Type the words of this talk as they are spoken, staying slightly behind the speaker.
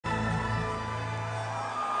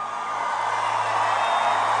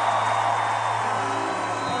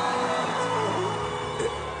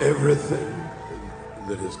Everything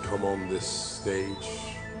that has come on this stage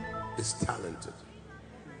is talented.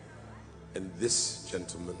 And this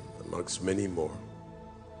gentleman, amongst many more,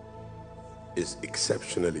 is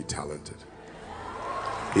exceptionally talented.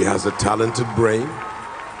 He has a talented brain.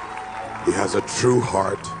 He has a true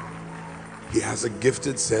heart. He has a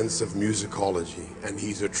gifted sense of musicology, and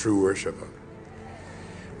he's a true worshiper.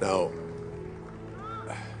 Now,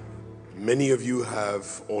 many of you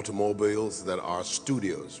have automobiles that are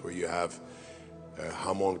studios, where you have a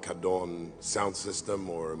Harman Kardon sound system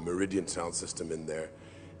or a Meridian sound system in there.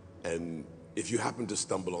 And if you happen to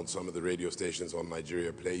stumble on some of the radio stations on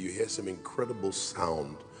Nigeria Play, you hear some incredible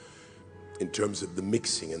sound in terms of the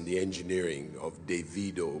mixing and the engineering of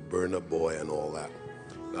Davido, Burna Boy, and all that.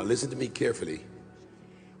 Now listen to me carefully.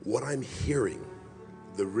 What I'm hearing,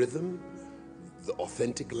 the rhythm, the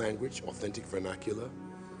authentic language, authentic vernacular,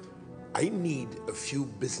 I need a few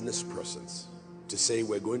business persons to say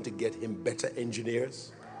we're going to get him better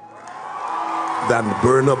engineers than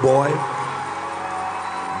Burna Boy,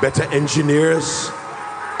 better engineers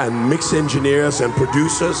and mix engineers and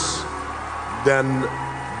producers than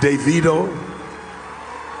Davido,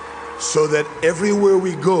 so that everywhere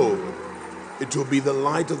we go, it will be the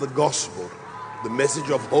light of the gospel, the message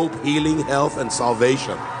of hope, healing, health, and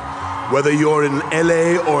salvation. Whether you're in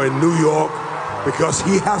LA or in New York, because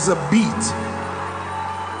he has a beat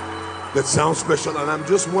that sounds special. And I'm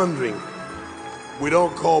just wondering, we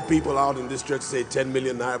don't call people out in this church to say 10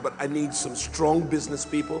 million naira, but I need some strong business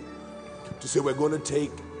people to say we're going to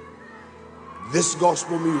take this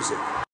gospel music